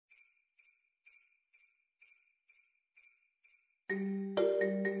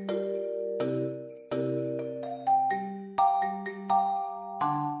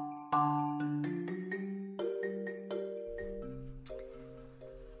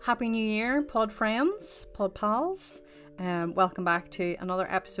Happy New Year, pod friends, pod pals. Welcome back to another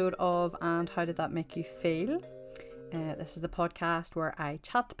episode of And How Did That Make You Feel? This is the podcast where I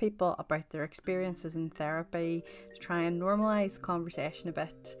chat to people about their experiences in therapy to try and normalise the conversation a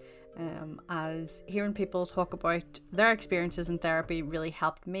bit, as hearing people talk about their experiences in therapy really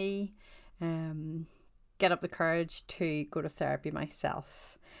helped me get up the courage to go to therapy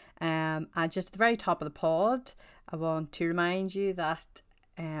myself. And just at the very top of the pod, I want to remind you that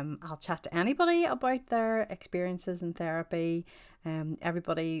I'll chat to anybody about their experiences in therapy.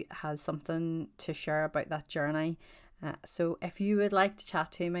 Everybody has something to share about that journey. So if you would like to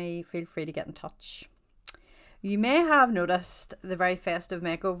chat to me, feel free to get in touch. You may have noticed the very festive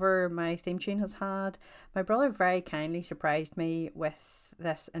makeover my theme tune has had. My brother very kindly surprised me with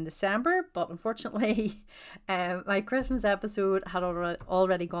this in December, but unfortunately my Christmas episode had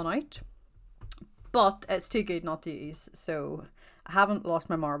already gone out. But it's too good not to use, so I haven't lost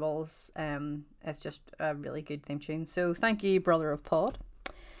my marbles. It's just a really good theme tune. So thank you, brother of pod.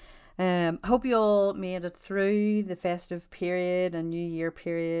 I hope you all made it through the festive period and New Year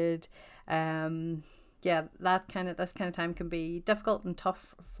period. This kind of time can be difficult and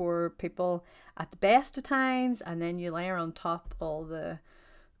tough for people at the best of times, and then you layer on top all the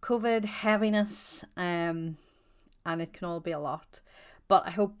COVID heaviness, and it can all be a lot. But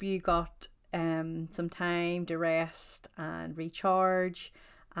I hope you got some time to rest and recharge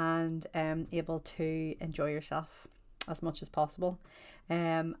and able to enjoy yourself as much as possible.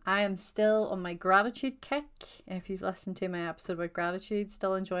 I am still on my gratitude kick. If you've listened to my episode about gratitude,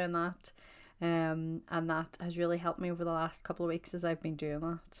 still enjoying that, and that has really helped me over the last couple of weeks as I've been doing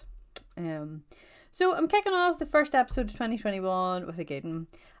that. So I'm kicking off the first episode of 2021 with a good one.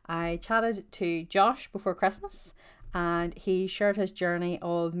 I chatted to Josh before Christmas, and he shared his journey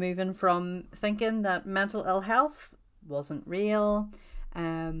of moving from thinking that mental ill health wasn't real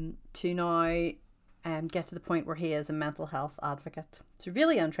to now get to the point where he is a mental health advocate. It's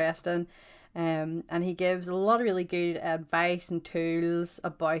really interesting, and he gives a lot of really good advice and tools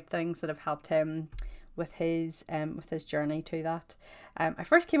about things that have helped him with his journey to that. I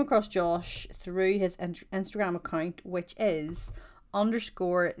first came across Josh through his Instagram account, which is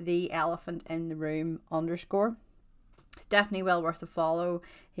 _the_elephant_in_the_room. It's definitely well worth a follow.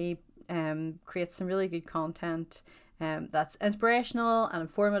 He creates some really good content that's inspirational and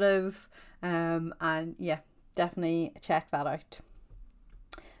informative, and yeah, definitely check that out.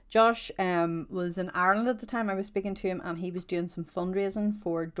 Josh was in Ireland at the time I was speaking to him, and he was doing some fundraising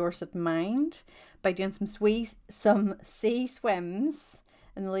for Dorset Mind by doing some sea swims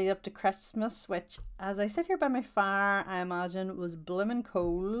in the lead up to Christmas, which, as I sit here by my fire, I imagine was blooming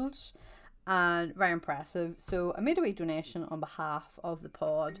cold and very impressive. So I made a wee donation on behalf of the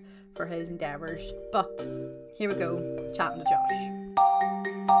pod for his endeavours. But here we go, chatting to Josh.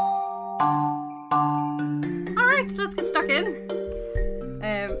 Alright, so let's get stuck in.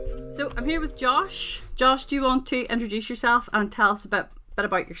 So I'm here with Josh. Josh, do you want to introduce yourself and tell us a bit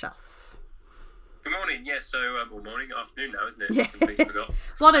about yourself? Good morning. Yeah, so morning, afternoon now, isn't it? Yeah. I completely forgot.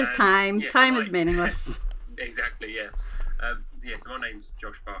 What is time? Yeah, time is meaningless. Exactly, yeah. So my name's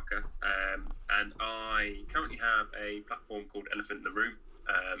Josh Parker, and I currently have a platform called Elephant in the Room.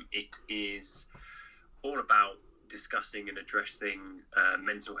 It is all about discussing and addressing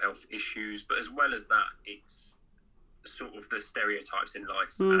mental health issues, but as well as that, it's sort of the stereotypes in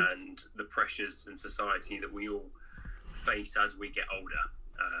life and the pressures in society that we all face as we get older.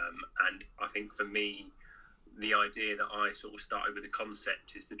 And I think for me, the idea that I sort of started with the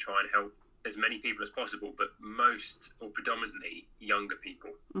concept is to try and help as many people as possible, but most or predominantly younger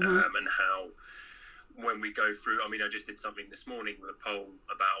people, and how when we go through, I just did something this morning with a poll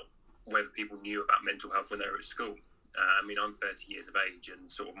about whether people knew about mental health when they were at school. I'm 30 years of age,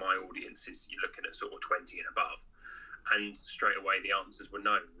 and sort of my audience is, you're looking at sort of 20 and above, and straight away the answers were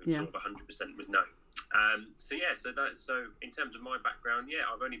no. Sort of 100% was no. So in terms of my background,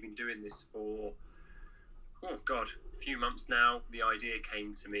 I've only been doing this for a few months now. The idea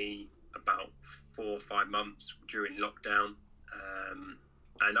came to me about 4 or 5 months during lockdown,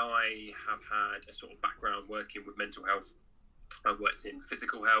 and I have had a sort of background working with mental health. I've worked in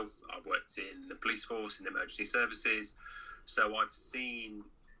physical health, I've worked in the police force, in emergency services, so I've seen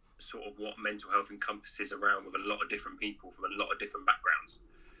sort of what mental health encompasses around with a lot of different people from a lot of different backgrounds.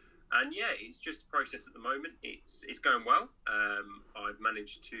 And it's just a process at the moment. It's going well. I've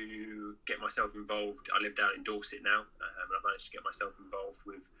managed to get myself involved. I live down in Dorset now, and I've managed to get myself involved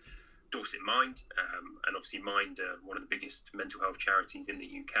with Dorset Mind, and obviously Mind are one of the biggest mental health charities in the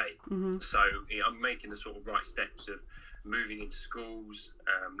UK. So I'm making the sort of right steps of moving into schools,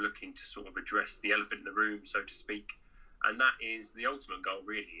 looking to sort of address the elephant in the room, so to speak, And that is the ultimate goal,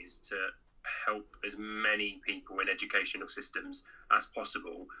 really, is to help as many people in educational systems as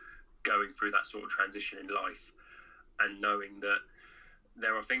possible going through that sort of transition in life, and knowing that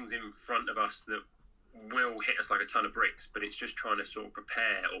there are things in front of us that will hit us like a ton of bricks, but it's just trying to sort of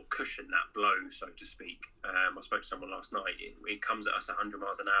prepare or cushion that blow, so to speak. I spoke to someone last night. It comes at us 100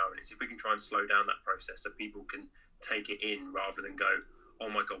 miles an hour, and it's if we can try and slow down that process so people can take it in rather than go, oh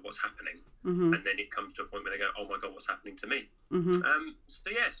my God, what's happening? And then it comes to a point where they go, oh my God, what's happening to me?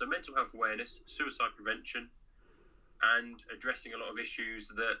 So mental health awareness, suicide prevention, and addressing a lot of issues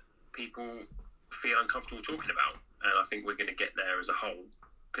that people feel uncomfortable talking about. And I think we're going to get there as a whole,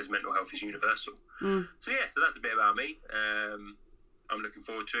 because mental health is universal. So that's a bit about me. I'm looking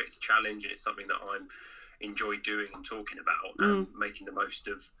forward to it. It's a challenge, and it's something that I'm enjoy doing and talking about, and making the most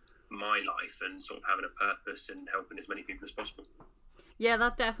of my life, and sort of having a purpose and helping as many people as possible. Yeah,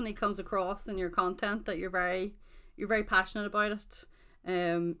 that definitely comes across in your content, that you're very passionate about it.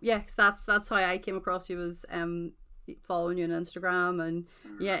 Cause that's how I came across you, was following you on Instagram, and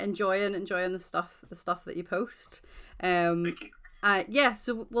enjoying the stuff that you post. Thank you.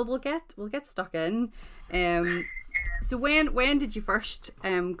 So we'll get stuck in. So when did you first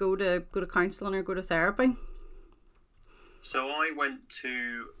go to counselling or go to therapy? So I went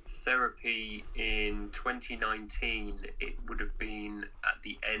to therapy in 2019. It would have been at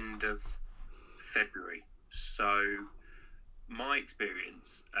the end of February. So my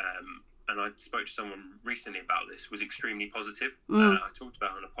experience, and I spoke to someone recently about this, was extremely positive. I talked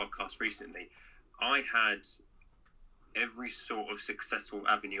about it on a podcast recently. I had every sort of successful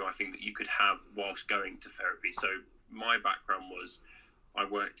avenue I think that you could have whilst going to therapy. So my background was, I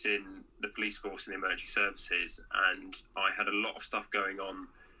worked in the police force and the emergency services, and I had a lot of stuff going on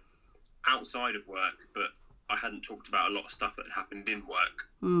outside of work, but I hadn't talked about a lot of stuff that had happened in work.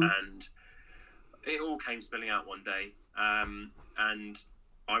 And it all came spilling out one day, and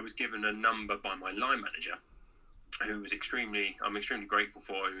I was given a number by my line manager, who was I'm extremely grateful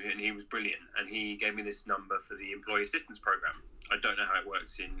for him, and he was brilliant. And he gave me this number for the employee assistance program. I don't know how it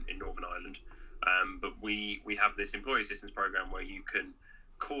works in Northern Ireland, but we have this employee assistance program where you can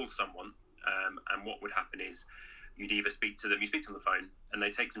call someone, and what would happen is you'd either speak to them on the phone, and they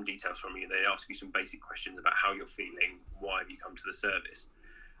take some details from you. They ask you some basic questions about how you're feeling, why have you come to the service,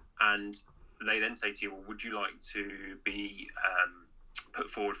 and they then say to you, well, would you like to be put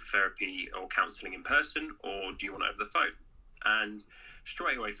forward for therapy or counselling in person, or do you want it over the phone? And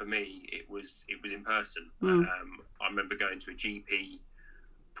straight away for me, it was in person. I remember going to a GP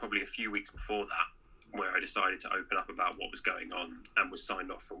probably a few weeks before that, where I decided to open up about what was going on, and was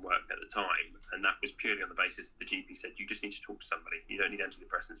signed off from work at the time. And that was purely on the basis that the GP said, you just need to talk to somebody. You don't need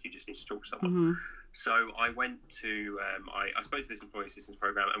antidepressants, you just need to talk to someone. So I went to, I spoke to this employee assistance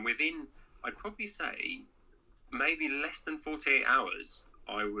program, and within, I'd probably say, maybe less than 48 hours,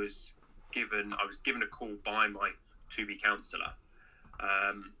 I was given a call by my to-be counsellor.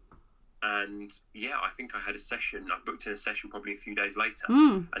 And I think I had a session. I booked in a session probably a few days later.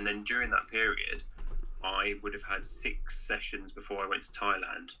 And then during that period, I would have had 6 sessions before I went to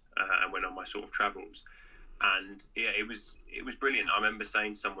Thailand and went on my sort of travels. And it was brilliant. I remember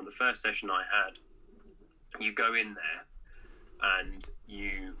saying to someone, the first session I had, you go in there and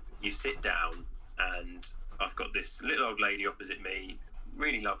you sit down, and I've got this little old lady opposite me,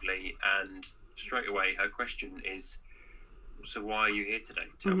 really lovely, and straight away her question is, so why are you here today?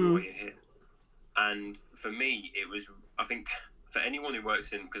 Tell me why you're here. And for me, it was, I think, for anyone who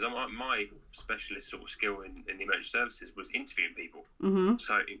works in, because my specialist sort of skill in the emergency services was interviewing people.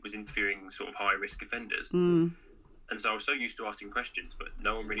 So it was interviewing sort of high risk offenders. And so I was so used to asking questions, but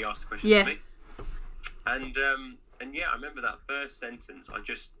no one really asked the questions to me. And I remember that first sentence,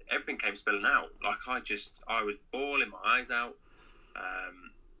 everything came spilling out. Like I was bawling my eyes out.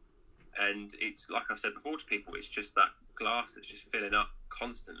 And it's like I've said before to people, it's just that glass that's just filling up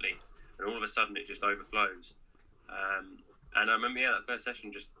constantly, and all of a sudden it just overflows. And I remember, that first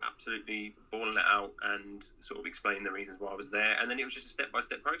session, just absolutely bawling it out and sort of explaining the reasons why I was there. And then it was just a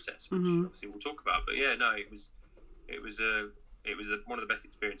step-by-step process, which obviously we'll talk about. But it was one of the best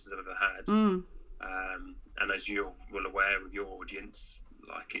experiences I've ever had. And as you're well aware with your audience,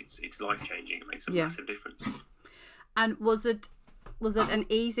 like it's life-changing. It makes a massive difference. And was it an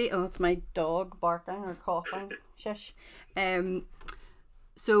easy? Oh, it's my dog barking or coughing. Shush.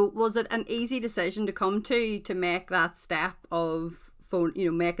 So was it an easy decision to come to make that step of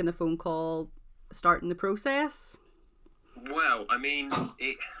making the phone call, starting the process? Well, I mean,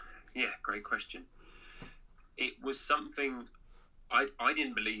 great question. It was something I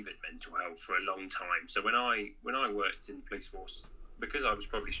didn't believe in mental health for a long time. So when I worked in the police force, because I was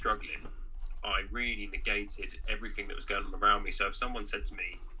probably struggling, I really negated everything that was going on around me. So if someone said to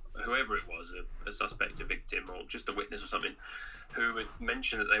me, whoever it was, a suspect, a victim, or just a witness or something, who would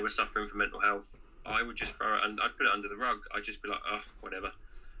mention that they were suffering from mental health, I would just throw it, and I'd put it under the rug. I'd just be like, oh, whatever.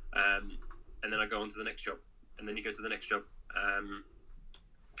 And then I go on to the next job, and then you go to the next job.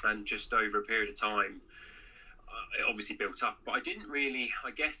 And just over a period of time, it obviously built up. But I didn't really,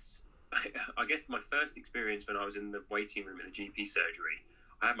 I guess my first experience when I was in the waiting room at the GP surgery,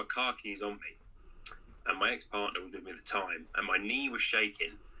 I had my car keys on me, and my ex-partner was with me at the time, and my knee was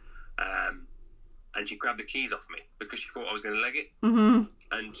shaking, and she grabbed the keys off me because she thought I was going to leg it. Mm-hmm.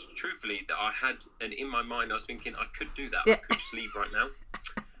 And truthfully, that I had, and in my mind I was thinking I could do that. Yeah. I could just leave right now.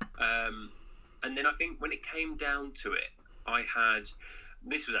 And then I think when it came down to it,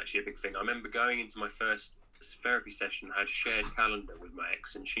 this was actually a big thing. I remember going into my first therapy session, I had a shared calendar with my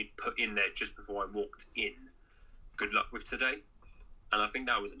ex, and she'd put in there just before I walked in, good luck with today. And I think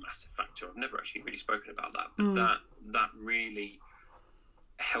that was a massive factor. I've never actually really spoken about that, but that really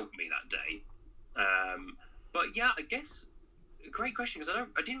helped me that day. But yeah, I guess a great question, because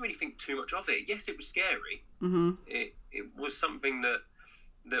I didn't really think too much of it. Yes, it was scary. Mm-hmm. It was something that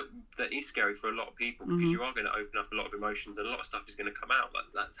is scary for a lot of people, because you are going to open up a lot of emotions, and a lot of stuff is going to come out.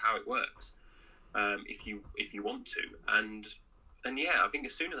 That's how it works. If you want to, and yeah, I think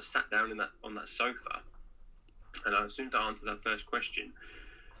as soon as I sat down on that sofa, and as soon as I answered that first question,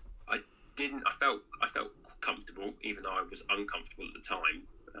 I felt comfortable, even though I was uncomfortable at the time.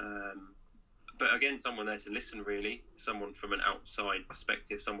 But again, someone there to listen, really, someone from an outside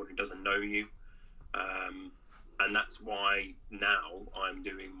perspective, someone who doesn't know you. And that's why now I'm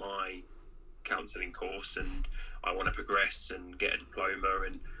doing my counselling course, and I want to progress and get a diploma,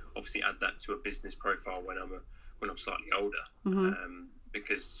 and obviously add that to a business profile when I'm slightly older,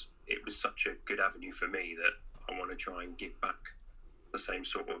 because it was such a good avenue for me that I want to try and give back the same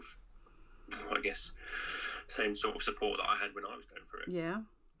sort of, I guess, same sort of support that I had when I was going through it. Yeah.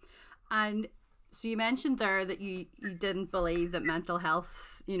 And so you mentioned there that you didn't believe that mental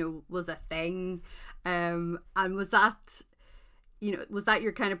health, was a thing. And was that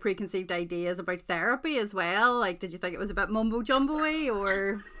your kind of preconceived ideas about therapy as well? Like, did you think it was a bit mumbo jumbo-y,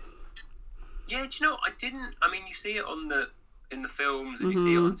 or? Yeah, do you know, I didn't. I mean, you see it in the films, and you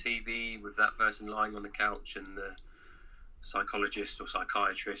see it on TV with that person lying on the couch and the psychologist or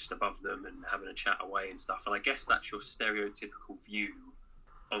psychiatrist above them and having a chat away and stuff. And I guess that's your stereotypical view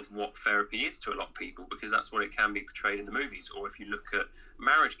of what therapy is to a lot of people, because that's what it can be portrayed in the movies. Or if you look at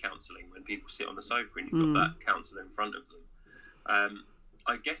marriage counselling, when people sit on the sofa and you've got that counsellor in front of them.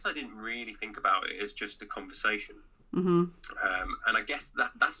 I guess I didn't really think about it as just a conversation. And I guess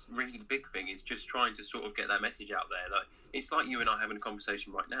that's really the big thing, is just trying to sort of get that message out there. Like, it's like you and I having a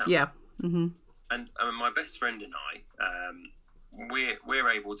conversation right now. Yeah. And my best friend and I, we're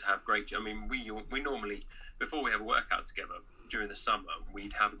able to have great. I mean, we normally, before we have a workout together during the summer,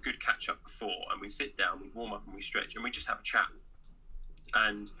 we'd have a good catch up before, and we'd sit down, we'd warm up, and we stretch, and we just have a chat.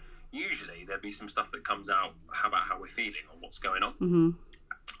 And usually there'd be some stuff that comes out about how we're feeling or what's going on,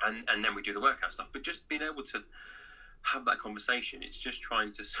 and then we do the workout stuff. But just being able to have that conversation, it's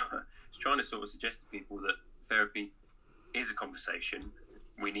trying to sort of suggest to people that therapy is a conversation.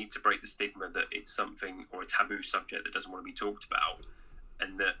 We need to break the stigma that it's something, or a taboo subject that doesn't want to be talked about,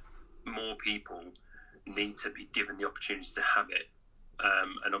 and that more people need to be given the opportunity to have it.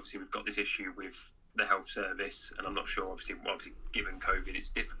 And obviously we've got this issue with the health service, and I'm not sure, obviously given COVID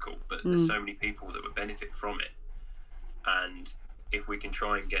it's difficult, but there's so many people that would benefit from it. And if we can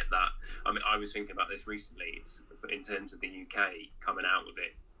try and get that, I mean, I was thinking about this recently, it's in terms of the UK coming out with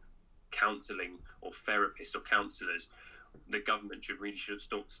it, counselling or therapists or counsellors, the government should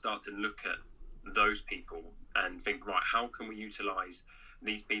start to look at those people and think, right, how can we utilise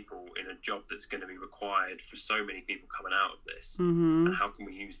these people in a job that's going to be required for so many people coming out of this, and how can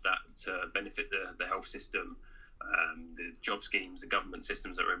we use that to benefit the health system, the job schemes, the government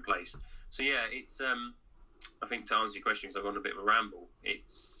systems that are in place. So yeah, it's I think, to answer your question, because I've gone a bit of a ramble,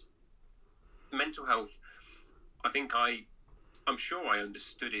 it's mental health. I think I'm sure I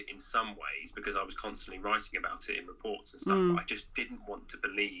understood it in some ways, because I was constantly writing about it in reports and stuff, but I just didn't want to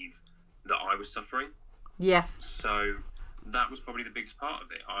believe that I was suffering. Yeah. So that was probably the biggest part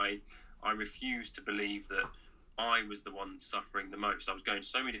of it. I refused to believe that I was the one suffering the most. I was going to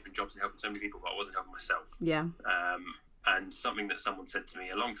so many different jobs and helping so many people, but I wasn't helping myself. Yeah. And something that someone said to me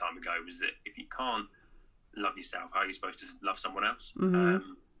a long time ago was that if you can't love yourself, how are you supposed to love someone else?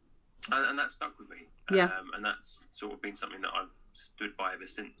 And that stuck with me. Yeah. And that's sort of been something that I've stood by ever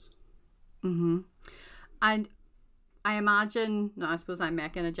since. And I imagine, no, I suppose I'm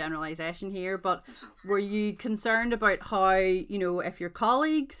making a generalization here, but were you concerned about how, if your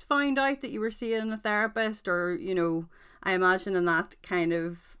colleagues found out that you were seeing a therapist, or, I imagine in that kind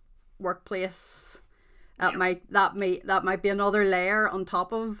of workplace, that might be another layer on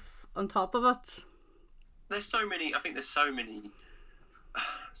top of it. There's so many. I think there's so many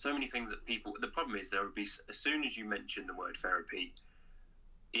things that people. The problem is there would be, as soon as you mention the word therapy,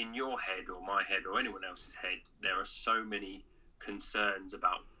 in your head or my head or anyone else's head, there are so many concerns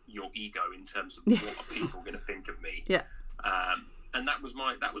about your ego in terms of what are people going to think of me. Yeah. And that was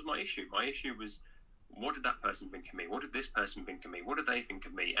my issue. My issue was, what did that person think of me? What did this person think of me? What did they think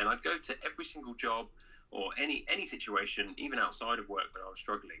of me? And I'd go to every single job or any situation, even outside of work when I was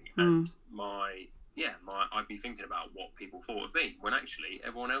struggling, and I'd be thinking about what people thought of me, when actually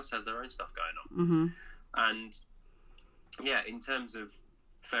everyone else has their own stuff going on. And in terms of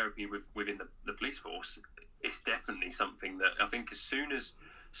therapy within the police force, it's definitely something that I think as soon as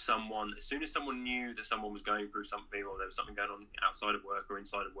someone knew that someone was going through something, or there was something going on outside of work or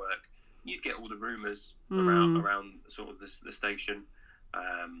inside of work, you'd get all the rumours around sort of the station.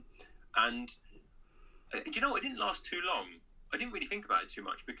 And do you know what? It didn't last too long. I didn't really think about it too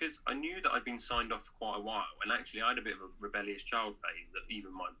much, because I knew that I'd been signed off for quite a while, and actually I had a bit of a rebellious child phase that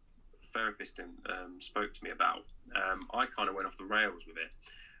even my therapist spoke to me about. I kind of went off the rails with it,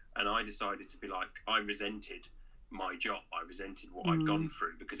 and I decided to be like, I resented my job, I resented what I'd gone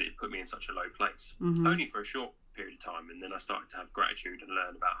through, because it put me in such a low place, only for a short period of time. And then I started to have gratitude and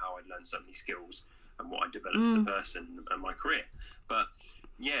learn about how I'd learned so many skills and what I developed as a person and my career. But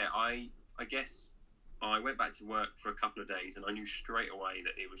I guess I went back to work for a couple of days, and I knew straight away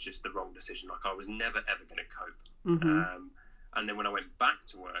that it was just the wrong decision. Like, I was never ever going to cope. And then when I went back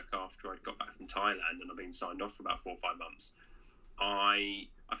to work after I'd got back from Thailand and I'd been signed off for about 4 or 5 months, I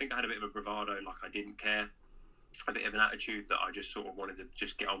think I had a bit of a bravado, like I didn't care, a bit of an attitude that I just sort of wanted to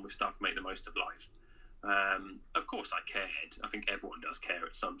just get on with stuff, make the most of life. Of course I cared. I think everyone does care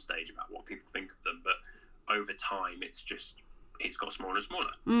at some stage about what people think of them, but over time it's got smaller and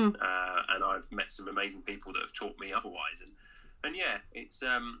smaller. And I've met some amazing people that have taught me otherwise. And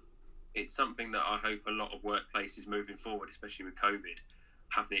it's something that I hope a lot of workplaces moving forward, especially with COVID,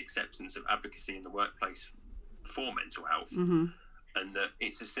 have the acceptance of advocacy in the workplace for mental health. And that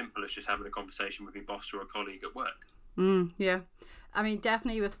it's as simple as just having a conversation with your boss or a colleague at work. Yeah. I mean,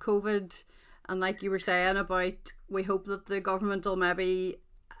 definitely with COVID, and like you were saying about, we hope that the government will maybe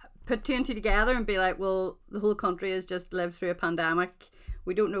put 2 and 2 together and be like, well, the whole country has just lived through a pandemic.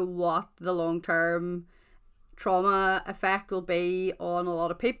 We don't know what the long-term trauma effect will be on a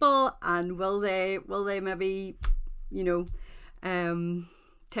lot of people, and will they maybe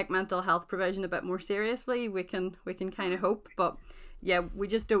take mental health provision a bit more seriously. We can kind of hope, but yeah, we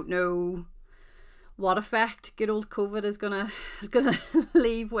just don't know what effect good old COVID is gonna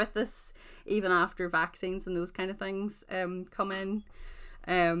leave with us, even after vaccines and those kind of things come in.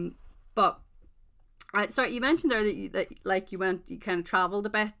 But sorry, you mentioned there that you kind of travelled a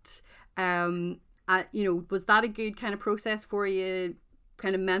bit. Was that a good kind of process for you,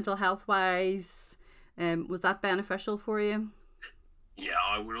 kind of mental health wise? Was that beneficial for you? Yeah,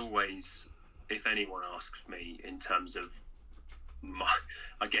 I would always, if anyone asks me in terms of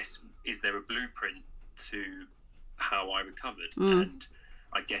I guess, is there a blueprint to how I recovered? And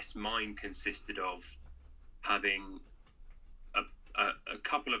I guess mine consisted of having a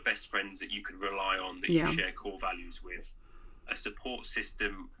couple of best friends that you could rely on, that you share core values with, a support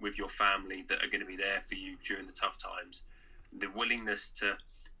system with your family that are going to be there for you during the tough times, the willingness to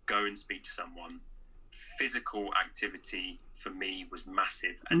go and speak to someone. Physical activity for me was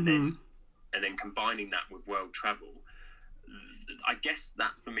massive, and then combining that with world travel, I guess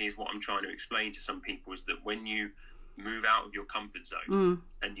that for me is what I'm trying to explain to some people, is that when you move out of your comfort zone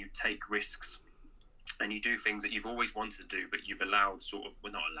and you take risks and you do things that you've always wanted to do, but you've allowed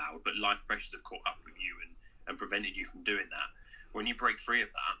not allowed, but life pressures have caught up with you and prevented you from doing that. When you break free of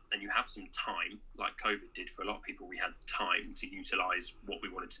that and you have some time, like COVID did for a lot of people, we had time to utilise what we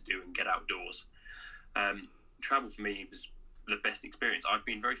wanted to do and get outdoors. Travel for me was the best experience. I've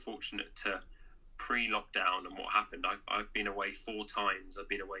been very fortunate to, pre-lockdown and what happened, I've been away 4 times. I've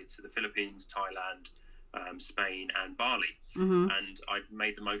been away to the Philippines, Thailand, Spain and Bali, and I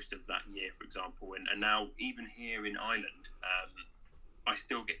made the most of that year, for example, and now even here in Ireland, I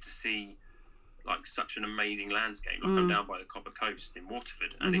still get to see like such an amazing landscape. Like I'm down by the Copper Coast in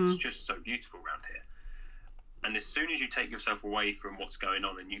Waterford, and it's just so beautiful around here. And as soon as you take yourself away from what's going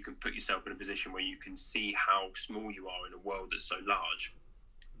on and you can put yourself in a position where you can see how small you are in a world that's so large,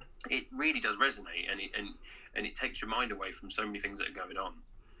 it really does resonate, and it takes your mind away from so many things that are going on.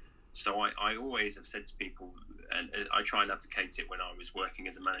 So I always have said to people, and I try and advocate it when I was working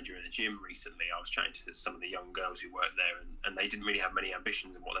as a manager in a gym recently. I was chatting to some of the young girls who worked there, and they didn't really have many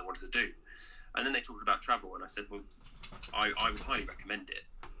ambitions in what they wanted to do. And then they talked about travel, and I said, well, I would highly recommend it.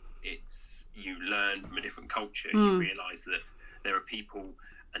 It's, you learn from a different culture. You realise that there are people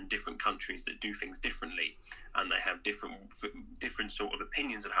and different countries that do things differently, and they have different sort of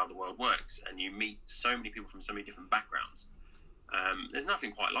opinions of how the world works, and you meet so many people from so many different backgrounds. There's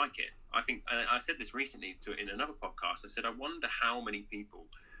nothing quite like it. I think, and I said this recently in another podcast, I said, I wonder how many people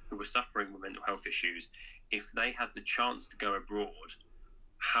who were suffering with mental health issues, if they had the chance to go abroad,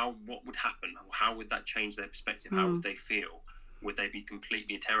 what would happen? How would that change their perspective? How would they feel? Would they be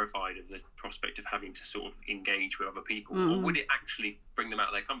completely terrified of the prospect of having to sort of engage with other people? Or would it actually bring them out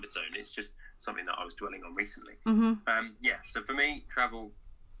of their comfort zone? It's just something that I was dwelling on recently. So for me, travel,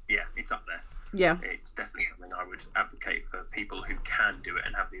 it's up there. Yeah. It's definitely something I would advocate for people who can do it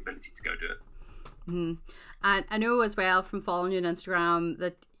and have the ability to go do it. And I know as well from following you on Instagram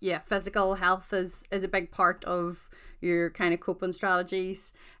that physical health is a big part of your kind of coping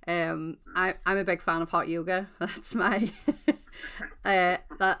strategies. I'm a big fan of hot yoga. That's my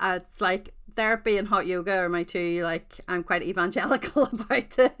it's like therapy and hot yoga are my two, like, I'm quite evangelical about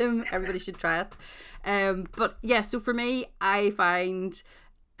them. Everybody should try it. But yeah, so for me, I find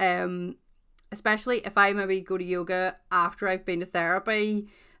especially if I maybe go to yoga after I've been to therapy,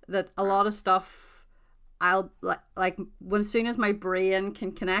 that a lot of stuff I'll like when, as soon as my brain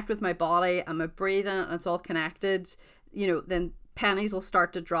can connect with my body and my breathing and it's all connected, then pennies will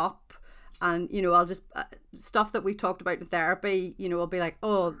start to drop, and I'll just stuff that we talked about in therapy, I'll be like,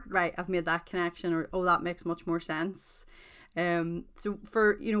 oh right, I've made that connection, or oh, that makes much more sense. So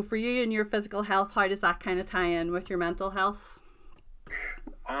for you and your physical health, how does that kind of tie in with your mental health?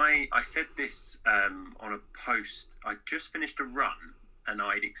 I said this on a post. I just finished a run, and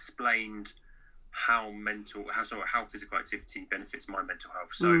I'd explained how physical activity benefits my mental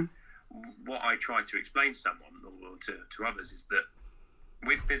health. So what I try to explain to someone or to others is that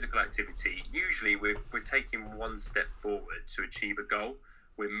with physical activity, usually we're taking one step forward to achieve a goal.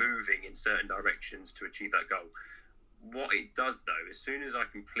 We're moving in certain directions to achieve that goal. What it does though, as soon as I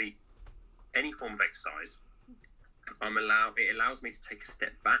complete any form of exercise, it allows me to take a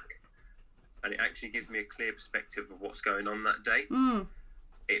step back, and it actually gives me a clear perspective of what's going on that day.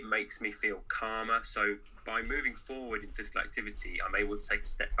 It makes me feel calmer. So by moving forward in physical activity, I'm able to take a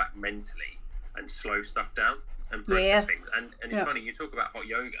step back mentally and slow stuff down and process things. And it's funny, you talk about hot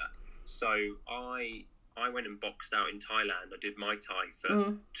yoga. So I went and boxed out in Thailand. I did Muay Thai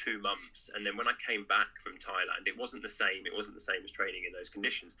for 2 months, and then when I came back from Thailand, it wasn't the same as training in those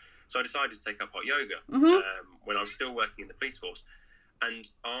conditions. So I decided to take up hot yoga when I was still working in the police force, and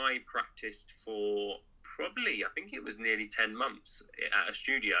I practiced for probably, I think it was nearly 10 months at a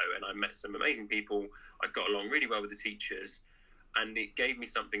studio, and I met some amazing people. I got along really well with the teachers, and it gave me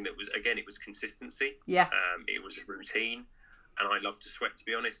something that was, again, it was consistency. It was a routine, and I love to sweat, to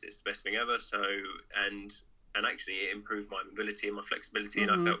be honest. It's the best thing ever. So, and actually it improved my mobility and my flexibility,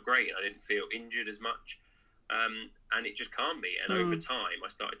 and I felt great, and I didn't feel injured as much. And it just calmed me. And over time, I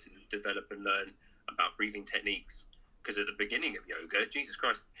started to develop and learn about breathing techniques. Because at the beginning of yoga, Jesus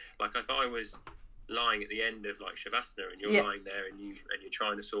Christ, like if I was lying at the end of like Shavasana and you're lying there and you're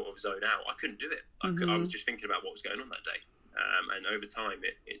trying to sort of zone out, I couldn't do it. I was just thinking about what was going on that day. And over time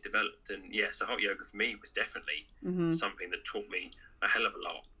it developed, and so hot yoga for me was definitely something that taught me a hell of a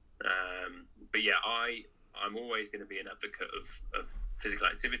lot. But I'm always going to be an advocate of physical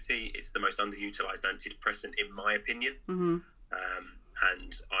activity. It's the most underutilized antidepressant in my opinion.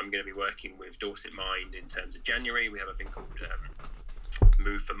 And I'm going to be working with Dorset Mind in terms of January. We have a thing called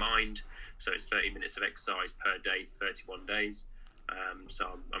Move for Mind, so it's 30 minutes of exercise per day, 31 days.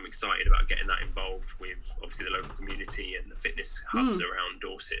 So I'm excited about getting that involved with obviously the local community and the fitness hubs around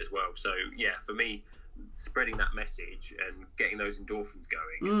Dorset as well. So for me, spreading that message and getting those endorphins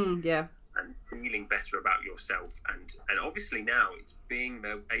going and feeling better about yourself, and obviously now it's being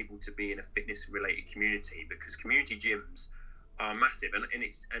able to be in a fitness related community, because community gyms are massive,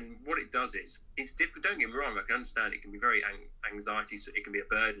 and what it does is it's different. Don't get me wrong, I can understand it can be very anxiety, so it can be a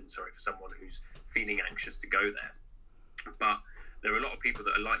burden for someone who's feeling anxious to go there, but there are a lot of people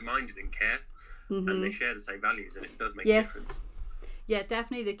that are like-minded and care, and they share the same values, and it does make a difference. Yeah,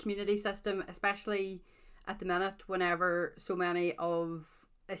 definitely the community system, especially at the minute, whenever so many of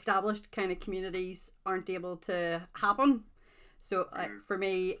established kind of communities aren't able to happen. So for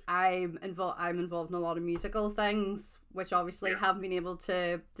me, I'm involved in a lot of musical things, which obviously haven't been able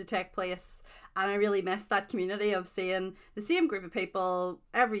to take place, and I really miss that community of seeing the same group of people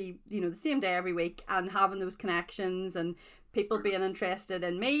the same day every week, and having those connections and people being interested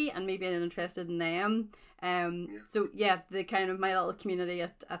in me and me being interested in them. So yeah, the kind of my little community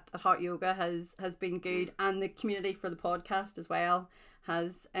at Hot Yoga has been good, and the community for the podcast as well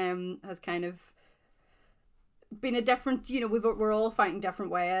has kind of been a different, you know, we're all finding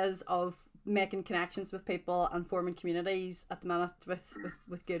different ways of making connections with people and forming communities at the minute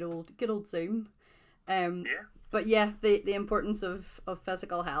with good old Zoom. But yeah, the importance of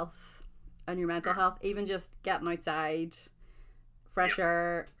physical health and your mental health, even just getting outside, fresh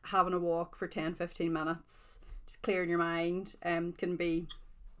air, having a walk for 10-15 minutes, just clearing your mind, can be,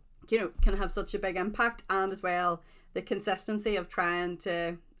 you know, can have such a big impact. And as well, the consistency of trying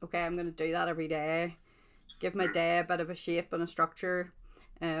to, okay, I'm going to do that every day, give my day a bit of a shape and a structure,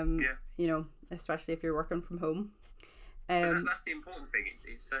 you know, especially if you're working from home. That's the important thing. It's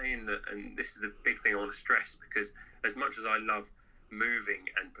saying that, and this is the big thing I want to stress, because as much as I love moving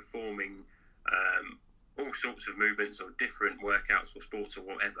and performing all sorts of movements or different workouts or sports or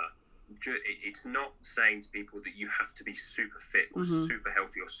whatever, it's not saying to people that you have to be super fit or super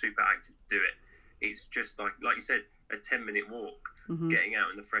healthy or super active to do it. It's just like you said, a 10-minute walk, getting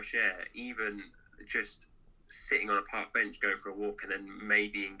out in the fresh air, even just sitting on a park bench going for a walk, and then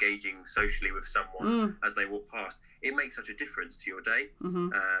maybe engaging socially with someone as they walk past. It makes such a difference to your day.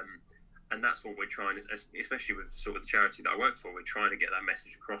 And that's what we're trying, especially with sort of the charity that I work for, we're trying to get that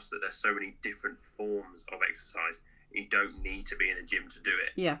message across, that there's so many different forms of exercise. You don't need to be in a gym to do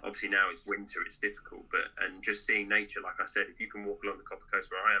it. Yeah. Obviously now it's winter, it's difficult, and just seeing nature, like I said, if you can walk along the Copper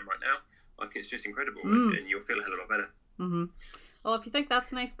Coast where I am right now, like, it's just incredible, and you'll feel a hell of a lot better. Well, if you think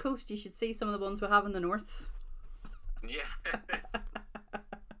that's a nice coast, you should see some of the ones we have in the north. Yeah.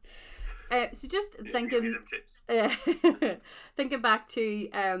 So just thinking, thinking back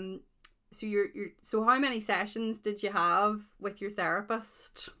to so so how many sessions did you have with your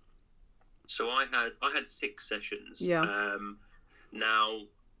therapist? So I had 6 sessions. Yeah. Now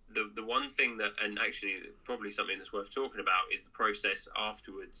the one thing that, and actually probably something that's worth talking about, is the process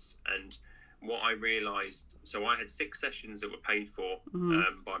afterwards. And what I realised, so I had 6 sessions that were paid for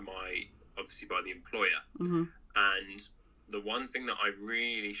by the employer. And the one thing that I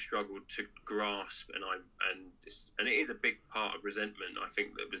really struggled to grasp, and it is a big part of resentment, I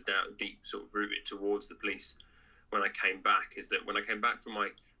think, that was down deep, sort of rooted towards the police when I came back, is that when I came back from my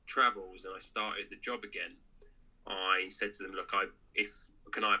travels and I started the job again, I said to them, look,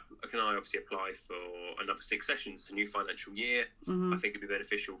 can I obviously apply for another 6 sessions, a new financial year? I think it'd be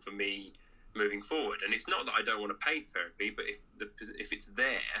beneficial for me moving forward. And it's not that I don't want to pay therapy, but if it's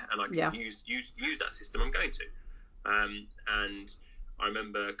there and I can use that system, I'm going to. And I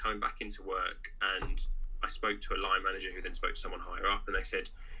remember coming back into work, and I spoke to a line manager who then spoke to someone higher up, and they said,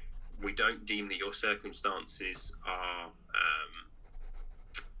 we don't deem that your circumstances are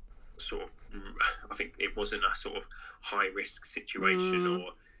sort of, I think it wasn't a sort of high risk situation,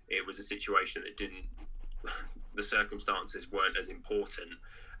 or it was a situation that the circumstances weren't as important,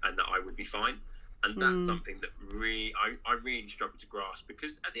 and that I would be fine. And that's something that I really struggled to grasp,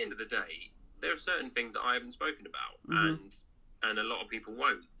 because at the end of the day, there are certain things that I haven't spoken about, and a lot of people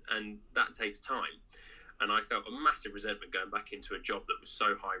won't, and that takes time. And I felt a massive resentment going back into a job that was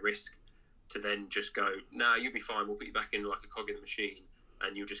so high risk, to then just go, nah, you'll be fine, we'll put you back in like a cog in the machine,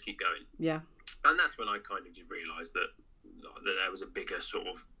 and you'll just keep going. Yeah. And that's when I kind of did realise that there was a bigger sort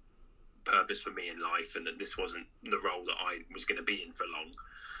of purpose for me in life, and that this wasn't the role that I was going to be in for long.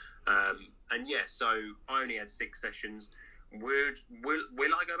 And yeah, so I only had 6 sessions. Will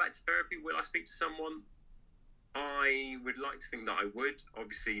I go back to therapy? Will I speak to someone? I would like to think that I would.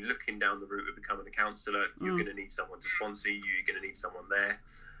 Obviously, looking down the route of becoming a counsellor, you're going to need someone to sponsor you. You're going to need someone there,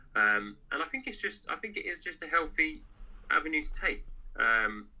 and I think it is just a healthy avenue to take.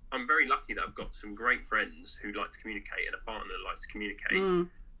 I'm very lucky that I've got some great friends who like to communicate, and a partner that likes to communicate.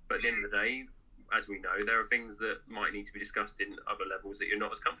 But at the end of the day, as we know, there are things that might need to be discussed in other levels that you're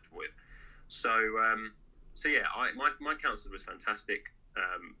not as comfortable with. So yeah, my counsellor was fantastic.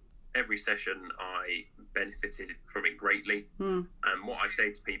 Every session I benefited from it greatly. And what I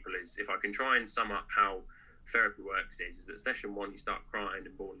say to people is, if I can try and sum up how therapy works, is that session 1 you start crying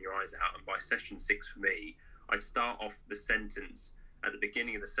and bawling your eyes out, and by session 6 for me, I'd start off the sentence at the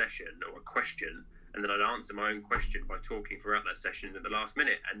beginning of the session, or a question, and then I'd answer my own question by talking throughout that session at the last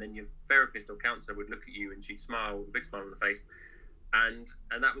minute, and then your therapist or counsellor would look at you and she'd smile with a big smile on the face, and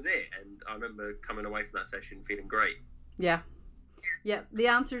that was it. And I remember coming away from that session feeling great. Yeah, the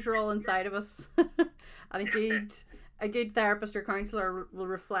answers are all inside of us. And a good therapist or counsellor will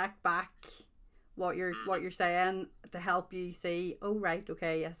reflect back what you're saying to help you see, oh right,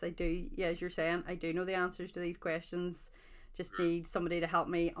 okay, yes I do, as you're saying, I do know the answers to these questions, just need somebody to help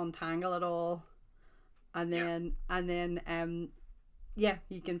me untangle it all and then yeah,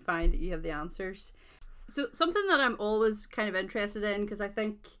 you can find that you have the answers. So something that I'm always kind of interested in, because I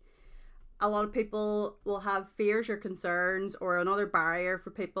think a lot of people will have fears or concerns, or another barrier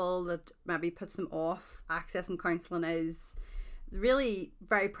for people that maybe puts them off accessing counselling is the really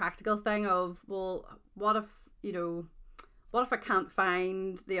very practical thing of, well, what if, you know, what if I can't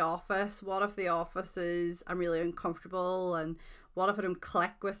find the office? What if the office is, I'm really uncomfortable, and what if I don't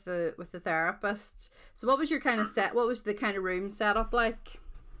click with the therapist? So what was your kind of what was the kind of room set up like?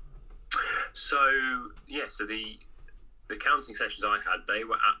 So the counselling sessions I had, they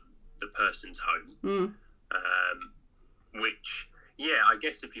were at the person's home, which, yeah, I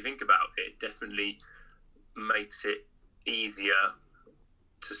guess if you think about it, definitely makes it easier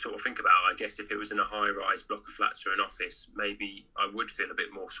to sort of think about. I guess if it was in a high-rise block of flats or an office, maybe I would feel a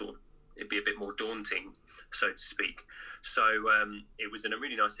bit more it'd be a bit more daunting, so to speak. So it was in a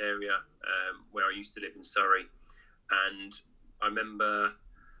really nice area where I used to live in Surrey, and I remember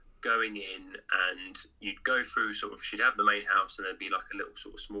going in, and you'd go through sort of, she'd have the main house, and there'd be like a little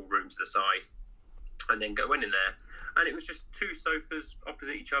sort of small room to the side, and then go in there, and it was just two sofas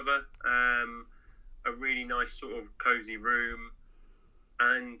opposite each other, a really nice sort of cozy room,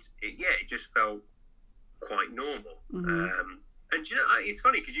 and it just felt quite normal. And you know, it's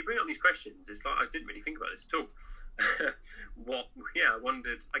funny because you bring up these questions, it's like I didn't really think about this at all. I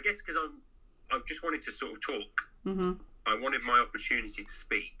wondered, I guess because I just wanted to sort of talk. I wanted my opportunity to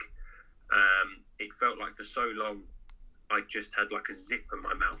speak. It felt like for so long I just had like a zip in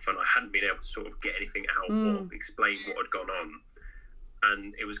my mouth, and I hadn't been able to sort of get anything out or explain what had gone on.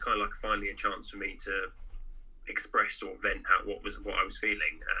 And it was kind of like finally a chance for me to express or vent out what I was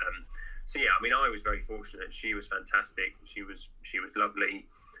feeling. So yeah, I mean, I was very fortunate. She was fantastic. She was lovely.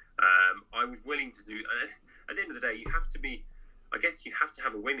 I was willing to do. At the end of the day, you have to be. I guess you have to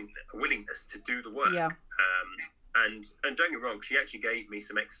have a willingness to do the work. Yeah. And don't get me wrong, she actually gave me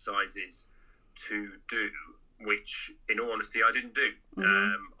some exercises to do, which, in all honesty, I didn't do.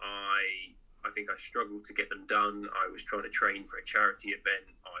 I think I struggled to get them done. I was trying to train for a charity event.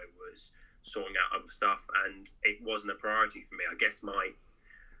 I was sorting out other stuff, and it wasn't a priority for me. I guess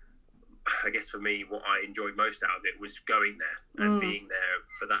for me, what I enjoyed most out of it was going there and being there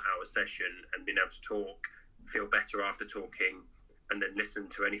for that hour session and being able to talk, feel better after talking, and then listen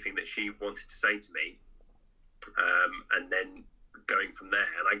to anything that she wanted to say to me. And then going from there.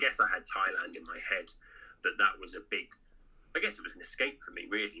 And I guess I had Thailand in my head, that was a big, I guess it was an escape for me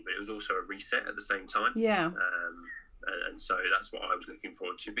really, but it was also a reset at the same time. Yeah. And so that's what I was looking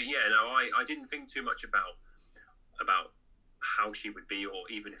forward to. But yeah, no, I didn't think too much about how she would be, or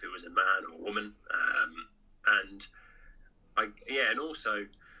even if it was a man or a woman. And also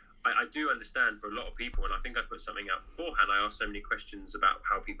I do understand for a lot of people, and I think I put something out beforehand, I asked so many questions about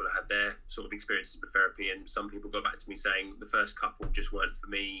how people had their sort of experiences with therapy, and some people got back to me saying the first couple just weren't for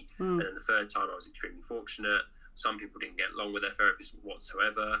me, and then the third time I was extremely fortunate. Some people didn't get along with their therapist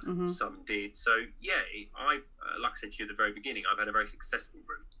whatsoever, some did. So yeah, I've like I said to you at the very beginning, I've had a very successful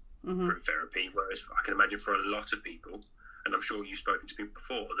route through therapy, whereas I can imagine for a lot of people, and I'm sure you've spoken to people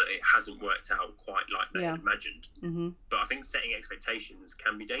before, that it hasn't worked out quite like they had imagined. But I think setting expectations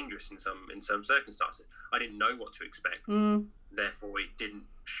can be dangerous in some circumstances. I didn't know what to expect, therefore it didn't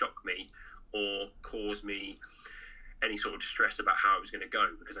shock me or cause me any sort of distress about how it was going to go,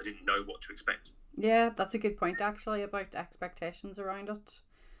 because I didn't know what to expect. Yeah, that's a good point actually about expectations around it.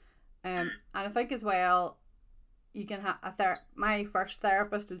 And I think as well, you can have my first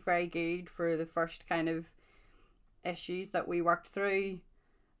therapist was very good for the first kind of issues that we worked through,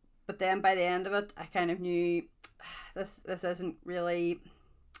 but then by the end of it I kind of knew this isn't really,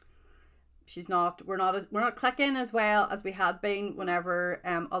 we're not clicking as well as we had been whenever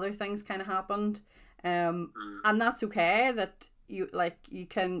other things kind of happened, and that's okay. That you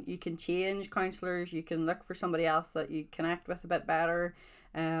can change counsellors, you can look for somebody else that you connect with a bit better,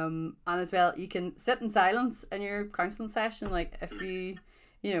 and as well you can sit in silence in your counselling session. Like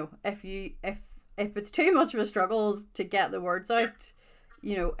if it's too much of a struggle to get the words out,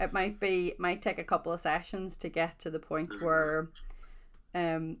 it might take a couple of sessions to get to the point where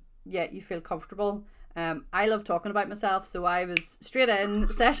you feel comfortable. I love talking about myself, so I was straight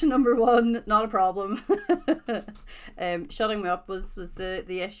in session number 1, not a problem. Shutting me up was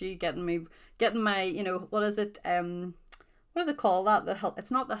the issue, getting my what is it, what do they call that,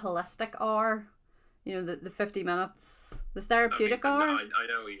 it's not the holistic hour, the 50 minutes, the therapeutic hour. I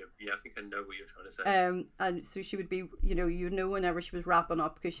know I think I know what you're trying to say. And so she would be, whenever she was wrapping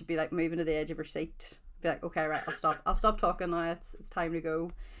up, because she'd be like moving to the edge of her seat, be like, okay, right, I'll stop talking now, it's time to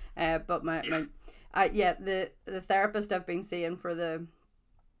go. But the therapist I've been seeing for the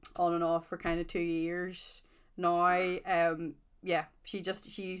on and off for kind of 2 years now. Yeah, she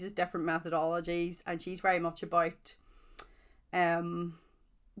uses different methodologies, and she's very much about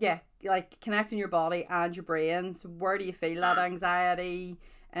yeah, like connecting your body and your brain. So where do you feel that anxiety?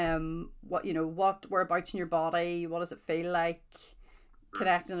 Whereabouts in your body? What does it feel like?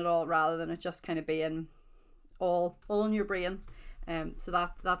 Connecting it all rather than it just kind of being all in your brain. So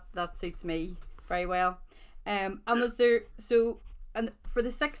that suits me very well. And was there and for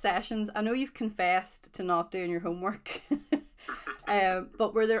the 6 sessions, I know you've confessed to not doing your homework.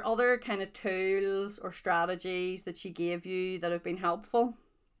 But were there other kind of tools or strategies that she gave you that have been helpful?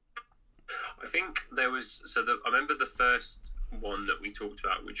 I think there was, I remember the first one that we talked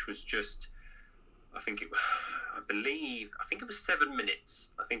about, which was just, I think it was 7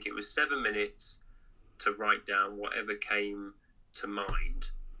 minutes. I think it was 7 minutes to write down whatever came to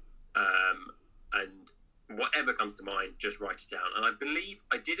mind, and whatever comes to mind, just write it down. And I believe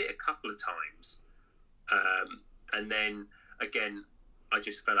I did it a couple of times, and then again, I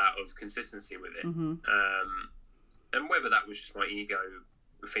just fell out of consistency with it. Mm-hmm. And whether that was just my ego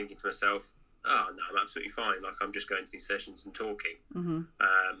thinking to myself, oh no, I'm absolutely fine, like I'm just going to these sessions and talking. Mm-hmm.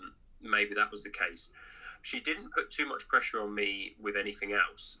 Maybe that was the case. She didn't put too much pressure on me with anything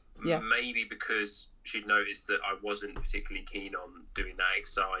else. Yeah. Maybe because she'd noticed that I wasn't particularly keen on doing that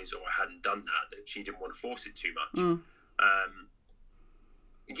exercise, or I hadn't done that she didn't want to force it too much.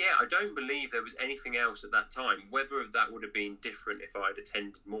 Yeah, I don't believe there was anything else at that time. Whether that would have been different if I had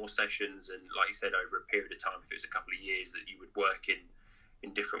attended more sessions, and like you said, over a period of time, if it was a couple of years, that you would work in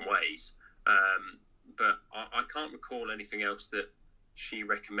different ways. But I can't recall anything else that she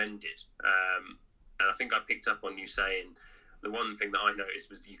recommended. And I think I picked up on you saying the one thing that I noticed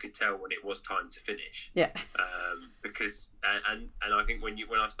was you could tell when it was time to finish. Yeah. Because and I think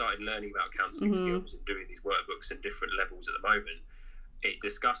when I started learning about counselling skills and doing these workbooks and different levels at the moment, it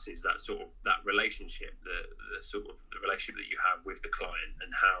discusses that sort of that relationship, the sort of the relationship that you have with the client,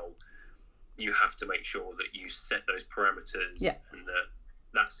 and how you have to make sure that you set those parameters, and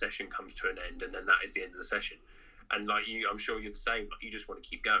that session comes to an end, and then that is the end of the session. And like you, I'm sure you're the same. Like, you just want to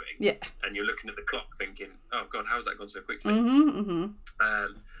keep going. Yeah. And you're looking at the clock, thinking, "Oh God, how's that gone so quickly?"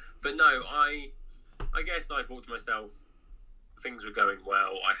 But no, I guess I thought to myself, things were going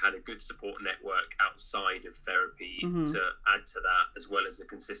well. I had a good support network outside of therapy to add to that, as well as the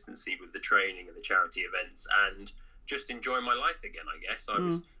consistency with the training and the charity events, and just enjoy my life again. I guess I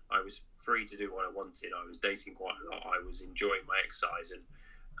was free to do what I wanted. I was dating quite a lot. I was enjoying my exercise, and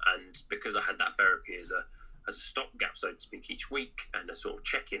because I had that therapy as a stopgap, so to speak, each week, and a sort of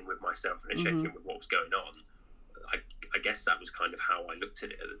check-in with myself and a check-in with what was going on, I guess that was kind of how I looked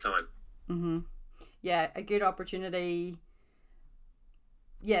at it at the time. Yeah, a good opportunity,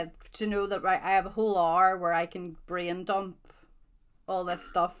 to know that, right, I have a whole hour where I can brain dump all this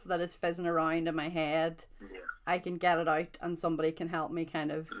stuff that is fizzing around in my head. I can get it out, and somebody can help me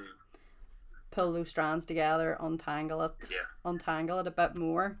kind of pull those strands together, untangle it a bit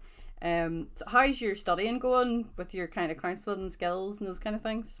more. So how's your studying going with your kind of counselling skills and those kind of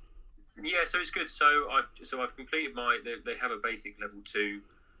things? Yeah, so it's good. So I've completed they have a basic level 2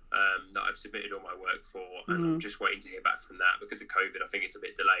 that I've submitted all my work for, and I'm just waiting to hear back from that. Because of COVID, I think it's a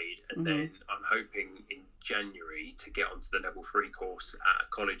bit delayed, and then I'm hoping in January to get onto the level 3 course at a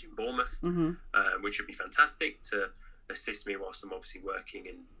college in Bournemouth, which would be fantastic to assist me whilst I'm obviously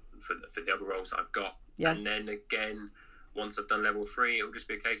working for the other roles that I've got. And then again, once I've done level 3, it'll just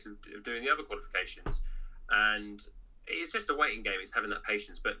be a case of doing the other qualifications. And it's just a waiting game. It's having that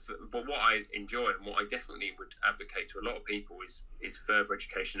patience. But what I enjoy, and what I definitely would advocate to a lot of people, is further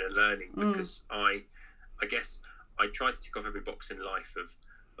education and learning. Because I guess I try to tick off every box in life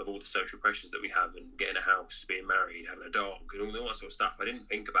of all the social pressures that we have, and getting a house, being married, having a dog, and all that sort of stuff. I didn't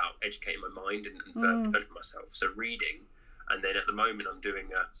think about educating my mind and further developing myself. So reading. And then at the moment, I'm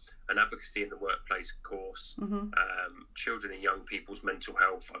doing an advocacy in the workplace course, children and young people's mental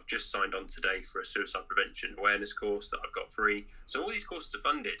health. I've just signed on today for a suicide prevention awareness course that I've got free. So all these courses are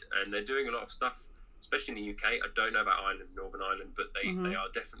funded, and they're doing a lot of stuff, especially in the UK. I don't know about Ireland, Northern Ireland, but they are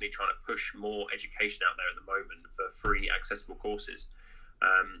definitely trying to push more education out there at the moment for free, accessible courses.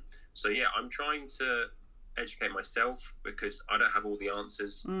 So yeah, I'm trying to educate myself, because I don't have all the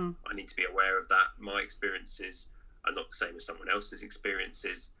answers. I need to be aware of that. My experiences are not the same as someone else's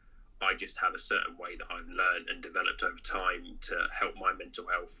experiences. I just have a certain way that I've learned and developed over time to help my mental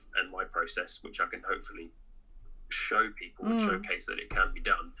health and my process, which I can hopefully show people and showcase that it can be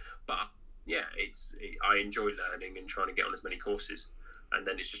done. But yeah, I enjoy learning and trying to get on as many courses, and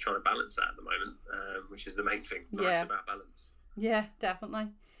then it's just trying to balance that at the moment, which is the main thing. Nice about balance. Yeah,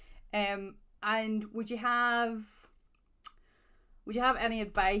 definitely. And would you have would you have any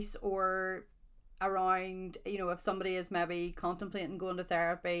advice or around, you know, if somebody is maybe contemplating going to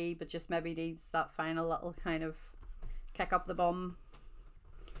therapy but just maybe needs that final little kind of kick up the bum?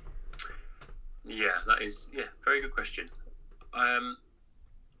 Yeah, that is very good question.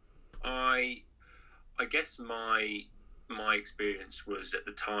 I guess my experience was, at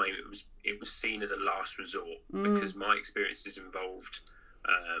the time, it was seen as a last resort, because my experiences involved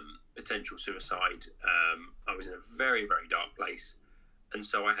potential suicide. I was in a very, very dark place, and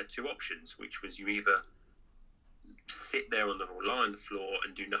so I had two options, which was you either sit there or lie on the floor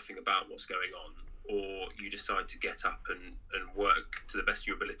and do nothing about what's going on, or you decide to get up and work to the best of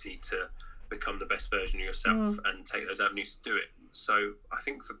your ability to become the best version of yourself and take those avenues to do it. So I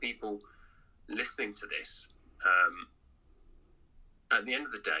think for people listening to this, at the end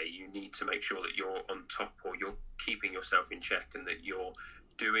of the day, you need to make sure that you're on top, or you're keeping yourself in check, and that you're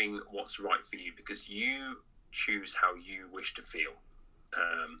doing what's right for you, because you choose how you wish to feel.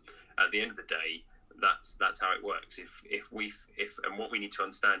 At the end of the day, that's how it works. And what we need to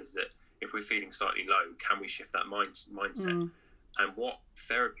understand is that if we're feeling slightly low, can we shift that mindset? And what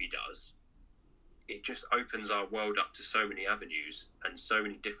therapy does, it just opens our world up to so many avenues and so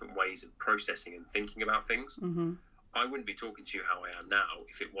many different ways of processing and thinking about things. I wouldn't be talking to you how I am now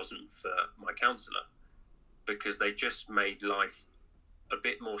if it wasn't for my counsellor, because they just made life a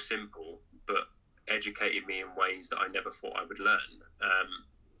bit more simple, but educated me in ways that I never thought I would learn.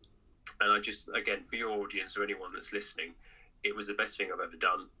 And I just, again, for your audience or anyone that's listening, it was the best thing I've ever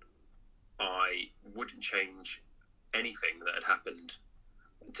done. I wouldn't change anything that had happened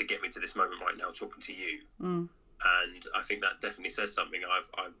to get me to this moment right now talking to you. And I think that definitely says something.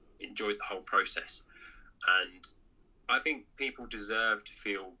 I've enjoyed the whole process, and I think people deserve to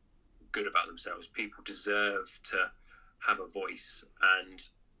feel good about themselves. People deserve to have a voice, and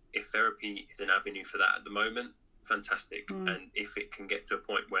if therapy is an avenue for that at the moment, fantastic. And if it can get to a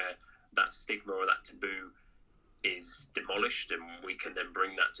point where that stigma or that taboo is demolished, and we can then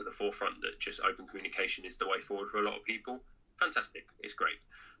bring that to the forefront, that just open communication is the way forward for a lot of people, fantastic. It's great.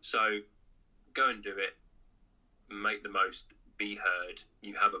 So go and do it, make the most, be heard,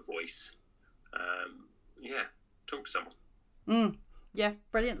 you have a voice. Talk to someone. Yeah,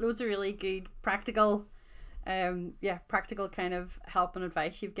 brilliant. Loads of really good practical kind of help and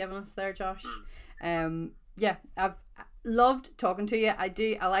advice you've given us there, Josh. I've loved talking to you.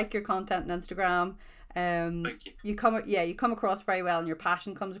 I like your content on Instagram. Thank you. You come across very well, and your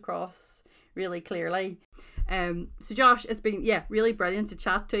passion comes across really clearly. So Josh, it's been really brilliant to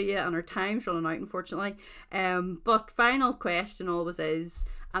chat to you, and our time's running out, unfortunately. But final question always is,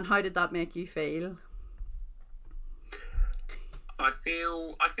 and how did that make you feel? I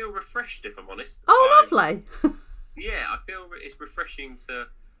feel refreshed, if I'm honest. Oh, lovely. I feel it's refreshing to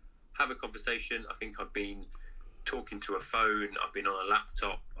have a conversation. I think I've been talking to a phone, I've been on a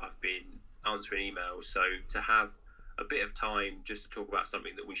laptop, I've been answering emails. So to have a bit of time just to talk about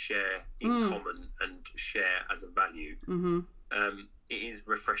something that we share in common and share as a value, it is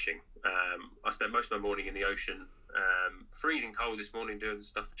refreshing. I spent most of my morning in the ocean, freezing cold this morning doing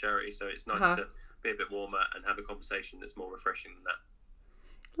stuff for charity, so it's nice to be a bit warmer and have a conversation that's more refreshing than that.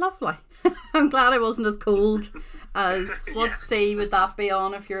 Lovely. I'm glad I wasn't as cold as what sea would that be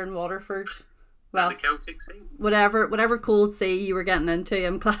on if you're in Waterford? Well, the Celtic Sea. Whatever cold sea you were getting into,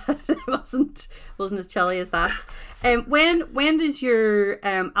 I'm glad it wasn't as chilly as that. When does your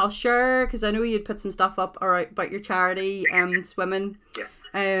I'll share, because I know you'd put some stuff up about your charity swimming. Yes.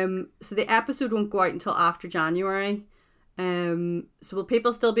 So the episode won't go out until after January. So will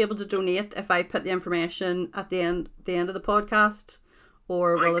people still be able to donate if I put the information at the end of the podcast,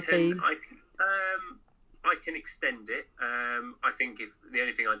 or will it be? I can extend it. I think if the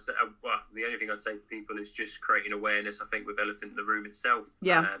only thing I'd say to people is just creating awareness. I think with Elephant in the Room itself,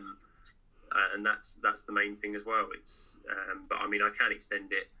 and that's the main thing as well. It's but I mean, I can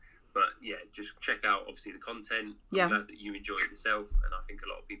extend it, but just check out obviously the content. I'm glad that you enjoy it yourself, and I think a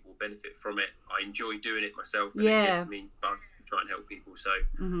lot of people will benefit from it. I enjoy doing it myself, and it gets me to try and help people. So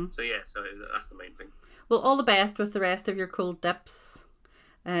so that's the main thing. Well, all the best with the rest of your cold dips.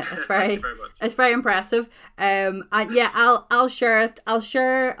 It's very, Thank you very much. It's very impressive. I'll share it. I'll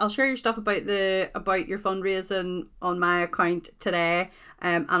share your stuff about your fundraising on my account today.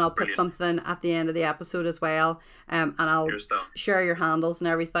 And I'll put something at the end of the episode as well. And I'll share your handles and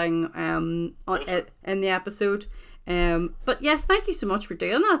everything awesome. In the episode. But yes, thank you so much for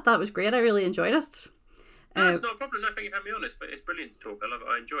doing that. That was great. I really enjoyed it. No, it's not a problem. No, thank you for having me on. It's brilliant to talk. I love it.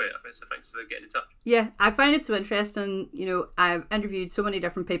 I enjoy it. So thanks for getting in touch. Yeah, I find it so interesting. You know, I've interviewed so many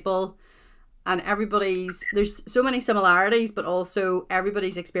different people, and there's so many similarities, but also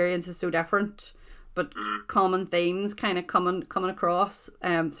everybody's experience is so different. but common themes kind of coming across.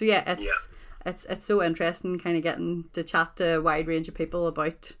 So yeah, it's so interesting kind of getting to chat to a wide range of people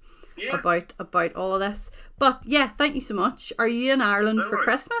about all of this. But yeah, thank you so much. Are you in Ireland for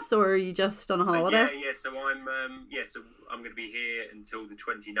Christmas, or are you just on a holiday? So I'm going to be here until the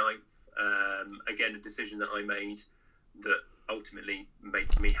 29th. Again, a decision that I made that ultimately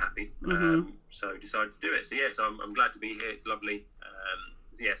makes me happy. So decided to do it. So I'm glad to be here. It's lovely.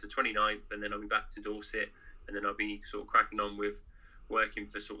 So 29th, and then I'll be back to Dorset, and then I'll be sort of cracking on with working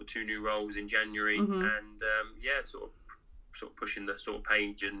for sort of 2 new roles in January, and sort of pushing the sort of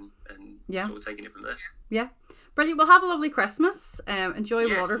page and sort of taking it from there. Yeah, brilliant. Well, have a lovely Christmas. Enjoy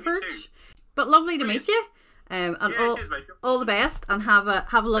Waterford, but lovely to meet you. And cheers, all the best, and have a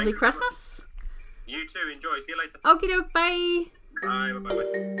lovely Christmas. You too. Enjoy. See you later. Okie doke. Bye. Bye.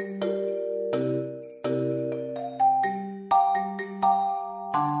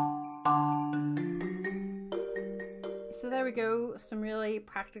 So there we go. Some really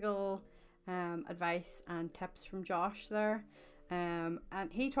practical advice and tips from Josh there. And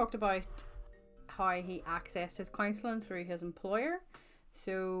he talked about how he accessed his counselling through his employer.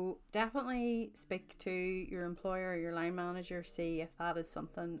 So definitely speak to your employer or your line manager, see if that is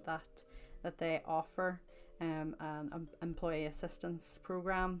something that they offer, an employee assistance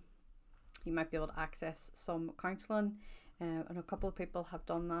program. You might be able to access some counselling, and a couple of people have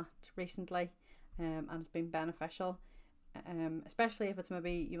done that recently, and it's been beneficial, especially if it's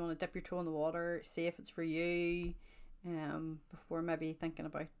maybe you want to dip your toe in the water, see if it's for you, before maybe thinking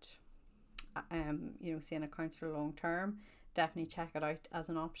about seeing a counsellor long term. Definitely check it out as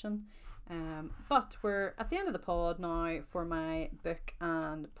an option. But we're at the end of the pod now for my book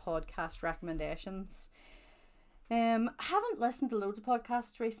and podcast recommendations. I haven't listened to loads of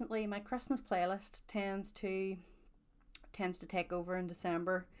podcasts recently. My Christmas playlist tends to take over in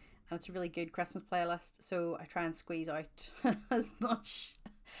December, and it's a really good Christmas playlist, so I try and squeeze out as much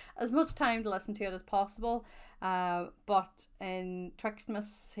time to listen to it as possible. But in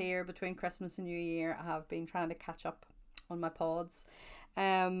Twixtmas here, between Christmas and New Year, I have been trying to catch up on my pods,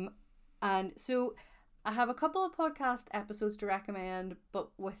 and so I have a couple of podcast episodes to recommend, but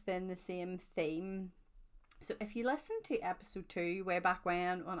within the same theme. So if you listen to episode 2 way back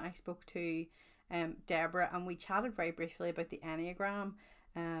when I spoke to Deborah, and we chatted very briefly about the Enneagram,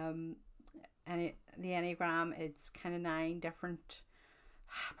 and the Enneagram, it's kind of 9 different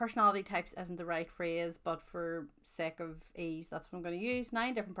personality types. Isn't the right phrase, but for sake of ease, that's what I'm going to use.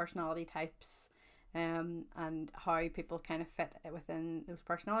 9 different personality types, and how people kind of fit within those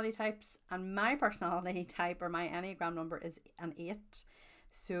personality types. And my personality type, or my Enneagram number, is an 8.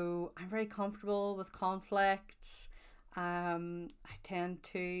 So I'm very comfortable with conflict. I tend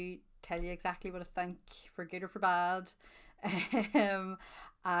to tell you exactly what I think, for good or for bad.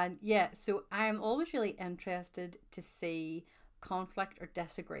 And yeah, so I'm always really interested to see conflict or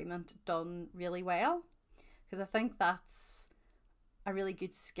disagreement done really well, because I think that's a really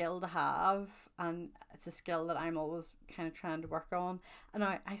good skill to have, and it's a skill that I'm always kind of trying to work on. And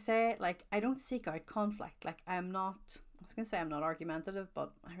I say, like, I don't seek out conflict. Like, I was going to say I'm not argumentative,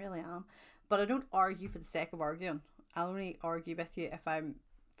 but I really am. But I don't argue for the sake of arguing. I'll only argue with you if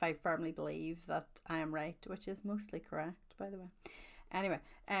I firmly believe that I am right, which is mostly correct, by the way. Anyway,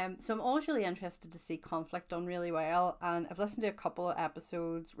 so I'm always really interested to see conflict done really well, and I've listened to a couple of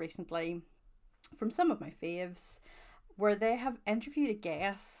episodes recently from some of my faves where they have interviewed a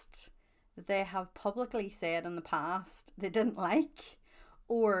guest that they have publicly said in the past they didn't like,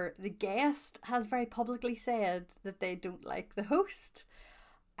 or the guest has very publicly said that they don't like the host.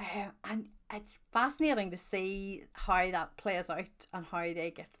 And it's fascinating to see how that plays out and how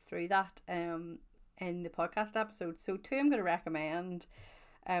they get through that in the podcast episode. So 2 I'm going to recommend.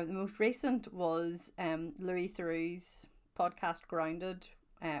 The most recent was Louis Theroux's podcast Grounded,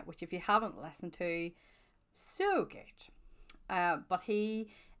 which if you haven't listened to, so good. But he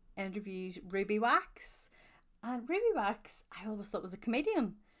interviews Ruby Wax, and Ruby Wax I always thought was a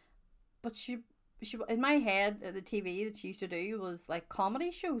comedian, but she in my head, the TV that she used to do was like comedy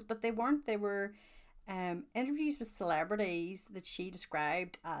shows, but they weren't. They were interviews with celebrities that she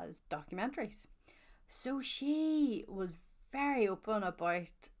described as documentaries. So she was very open about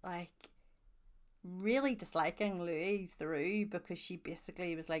like really disliking Louis Theroux, because she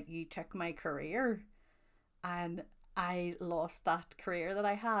basically was like, you took my career and I lost that career that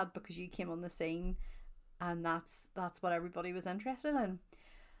I had because you came on the scene, and that's what everybody was interested in.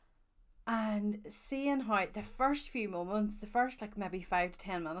 And seeing how the first few moments, the first like maybe 5 to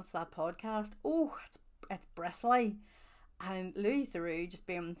 10 minutes of that podcast, it's bristly. And Louis Theroux just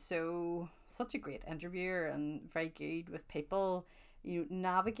being such a great interviewer and very good with people,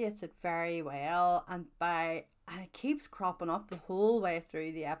 navigates it very well, and it keeps cropping up the whole way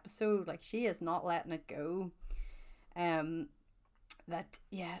through the episode. Like, she is not letting it go. That,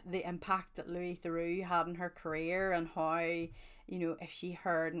 yeah, the impact that Louis Theroux had in her career, and how, if she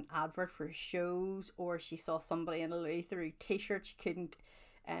heard an advert for shows, or she saw somebody in a Louis Theroux t-shirt, she couldn't,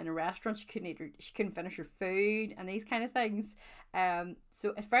 in a restaurant, she couldn't finish her food, and these kind of things.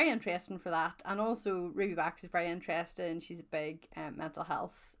 So it's very interesting for that. And also Ruby Bax is very interesting. She's a big mental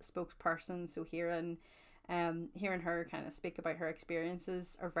health spokesperson, so hearing her kind of speak about her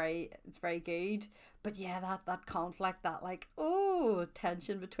experiences it's very good. But yeah, that conflict, that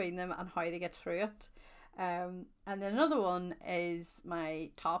tension between them and how they get through it. And then another one is my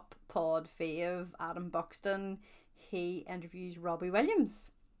top pod fave, Adam Buxton. He interviews Robbie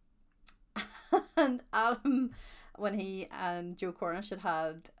Williams. And Adam, when he and Joe Cornish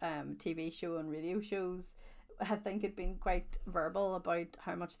had TV show and radio shows, I think had been quite verbal about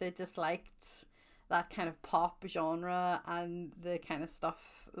how much they disliked that kind of pop genre and the kind of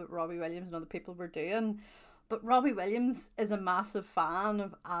stuff that Robbie Williams and other people were doing. But Robbie Williams is a massive fan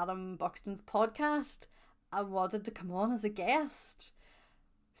of Adam Buxton's podcast and wanted to come on as a guest.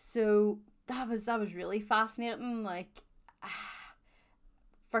 So that was really fascinating. Like,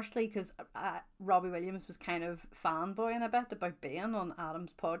 firstly, because Robbie Williams was kind of fanboying a bit about being on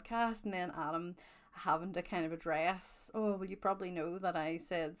Adam's podcast, and then Adam having to kind of address, oh, well, you probably know that I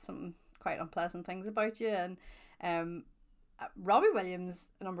said some quite unpleasant things about you. And Robbie Williams,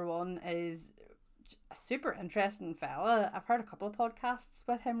 number one, is a super interesting fella. I've heard a couple of podcasts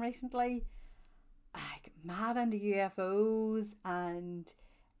with him recently. Like, mad into UFOs, and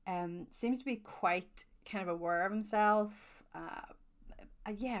seems to be quite kind of aware of himself.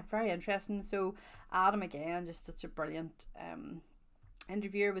 Yeah, very interesting. So Adam, again, just such a brilliant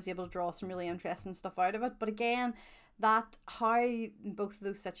interviewer, was able to draw some really interesting stuff out of it. But again, that how in both of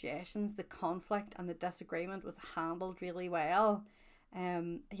those situations, the conflict and the disagreement was handled really well.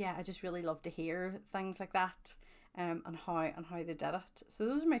 Yeah, I just really love to hear things like that, and how they did it. So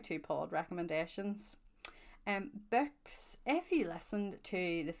those are my two pod recommendations. Books, if you listened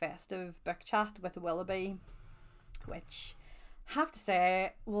to the festive book chat with Willoughby, which I have to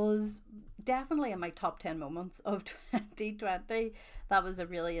say was definitely in my top 10 moments of 2020. That was a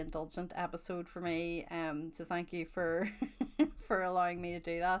really indulgent episode for me. So thank you for for allowing me to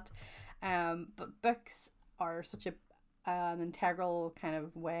do that. But books are such an integral kind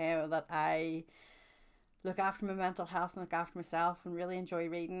of way that I look after my mental health and look after myself and really enjoy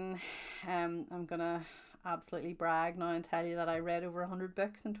reading. I'm gonna absolutely brag now and tell you that I read over 100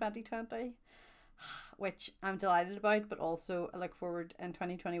 books in 2020, which I'm delighted about, but also I look forward in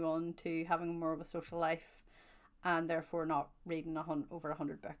 2021 to having more of a social life and therefore not reading over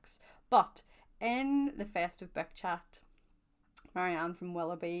 100 books. But in the festive book chat, Marianne from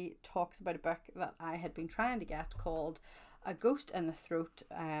Willoughby talks about a book that I had been trying to get called A Ghost in the Throat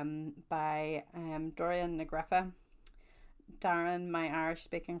by Dorian Negriffe. Darren, my Irish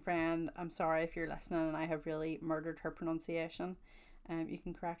speaking friend, I'm sorry if you're listening and I have really murdered her pronunciation. You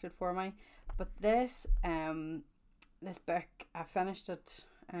can correct it for me. But this book, I finished it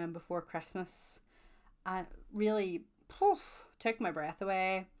before Christmas, and really took my breath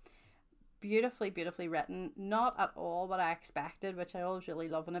away. Beautifully written. Not at all what I expected, which I always really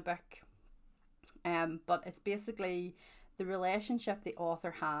love in a book. But it's basically the relationship the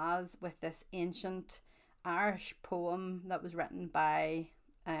author has with this ancient Irish poem that was written by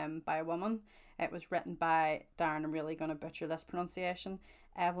a woman. It was written by, Darren, I'm really going to butcher this pronunciation,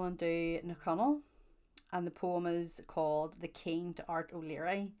 Evelyn Dhu Nconnell, and the poem is called The Keen to Art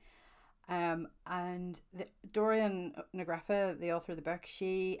O'Leary. And Dorian Negriffe, the author of the book,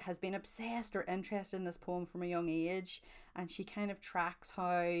 she has been obsessed or interested in this poem from a young age, and she kind of tracks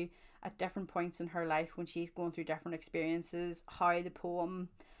how at different points in her life when she's going through different experiences, how the poem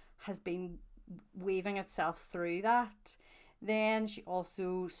has been weaving itself through that. Then she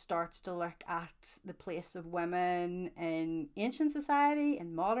also starts to look at the place of women in ancient society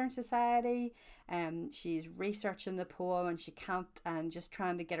and modern society. She's researching the poem and just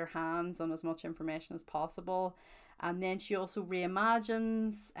trying to get her hands on as much information as possible. And then she also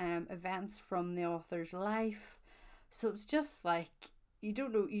reimagines events from the author's life. So it's just like,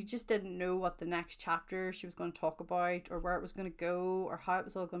 you just didn't know what the next chapter she was going to talk about, or where it was going to go, or how it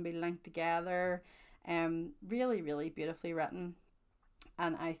was all going to be linked together. Really beautifully written,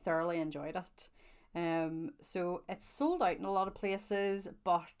 and I thoroughly enjoyed it. So it's sold out in a lot of places,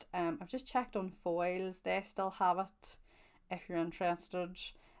 but I've just checked on Foyles, they still have it if you're interested.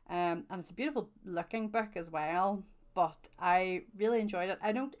 And it's a beautiful looking book as well, but I really enjoyed it.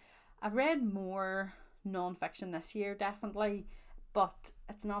 I've read more non-fiction this year, definitely, but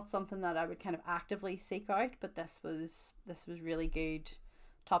it's not something that I would kind of actively seek out. But this was really good,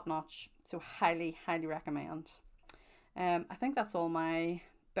 top notch. So highly recommend. I think that's all my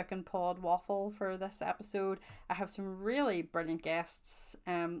book and pod waffle for this episode. I have some really brilliant guests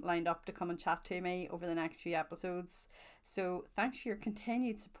lined up to come and chat to me over the next few episodes. So thanks for your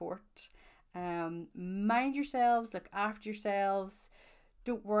continued support. Mind yourselves, look after yourselves.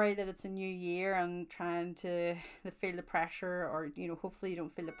 Don't worry that it's a new year and trying to feel the pressure, or hopefully you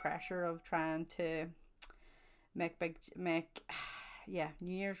don't feel the pressure of trying to make New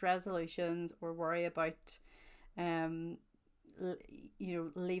Year's resolutions, or worry about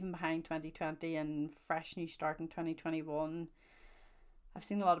leaving behind 2020 and fresh new start in 2021. I've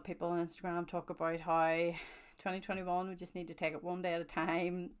seen a lot of people on Instagram talk about how 2021 we just need to take it one day at a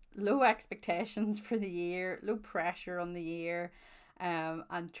time, low expectations for the year, low pressure on the year,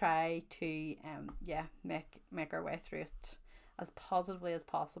 and try to make our way through it as positively as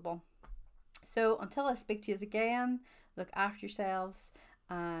possible. So until I speak to you again, look after yourselves,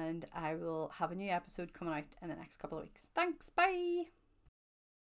 and I will have a new episode coming out in the next couple of weeks. Thanks, bye.